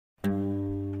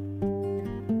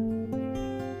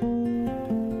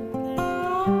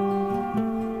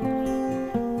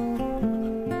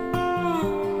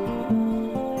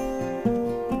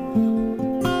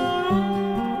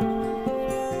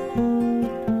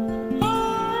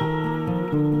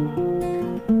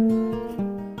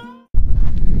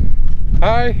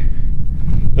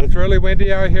It's really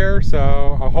windy out here,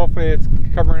 so hopefully it's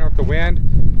covering up the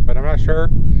wind, but I'm not sure.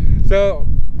 So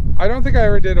I don't think I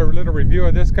ever did a little review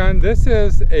of this gun. This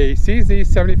is a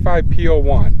CZ75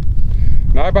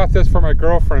 P01. Now I bought this for my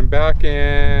girlfriend back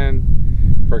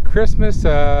for Christmas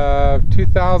of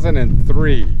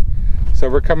 2003. So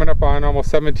we're coming up on almost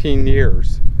 17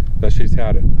 years that she's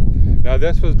had it. Now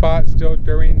this was bought still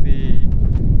during the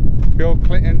Bill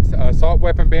Clinton's assault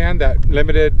weapon ban that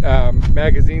limited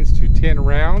magazines to 10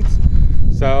 rounds.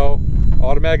 So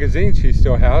all the magazines she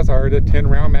still has are the 10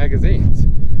 round magazines.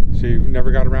 She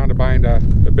never got around to buying the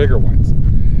bigger ones.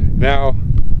 Now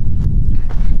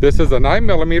this is a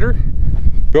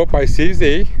 9mm built by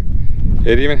CZ.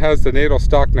 It even has the NATO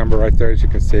stock number right there, as you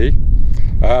can see.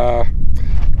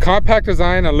 Compact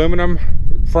design, aluminum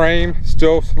frame,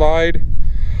 still slide.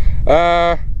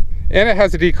 And it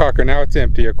has a decocker. Now it's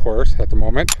empty, of course, at the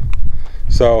moment.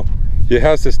 So it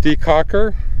has this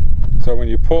decocker. So when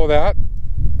you pull that,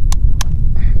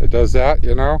 it does that,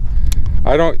 you know.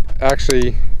 I don't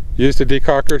actually use the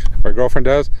decocker. My girlfriend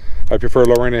does. I prefer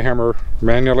lowering the hammer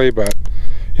manually, but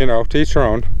you know, to each their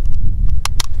own.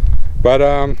 But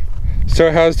so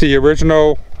it has the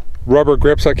original rubber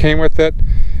grips that came with it.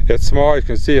 It's small. You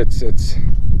can see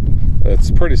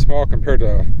it's pretty small compared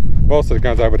to most of the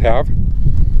guns I would have.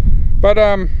 But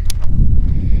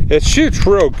it shoots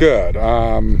real good.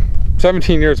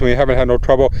 17 years we haven't had no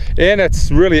trouble, and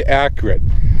it's really accurate.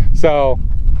 So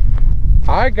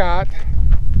I got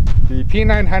the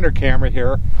P900 camera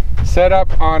here set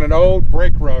up on an old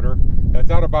brake rotor that's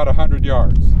out about 100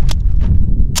 yards.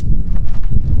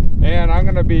 And I'm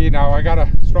gonna be, now I got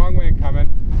a strong wind coming,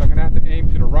 so I'm gonna have to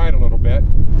aim to the right a little bit.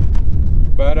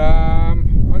 But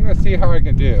I'm gonna see how I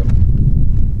can do.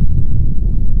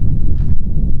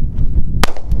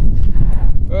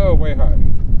 Oh, way high.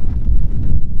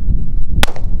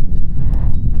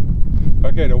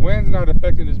 Okay, the wind's not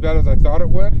affecting as bad as I thought it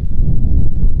would.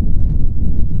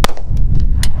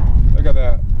 Look at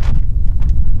that.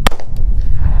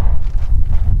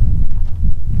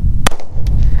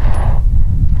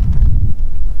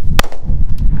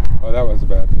 Oh, that was a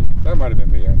bad me. That might have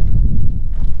been me.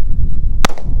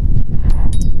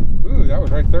 Ooh, that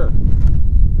was right there.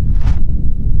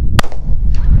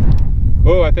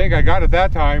 Oh, I think I got it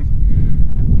that time.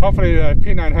 Hopefully the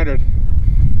P900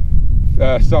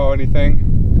 saw anything,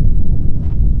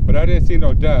 but I didn't see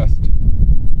no dust.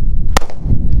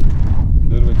 A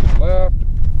little bit to the left,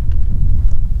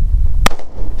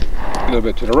 a little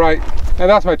bit to the right, and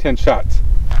that's my 10 shots.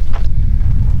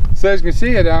 So as you can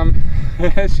see,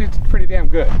 it shoots pretty damn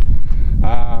good.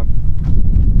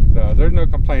 So there's no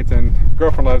complaints, and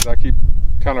girlfriend loves it. I keep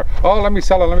telling her, oh, let me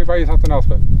sell it, let me buy you something else,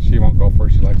 but she won't go for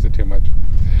it. She likes it too much.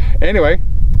 Anyway,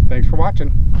 thanks for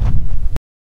watching.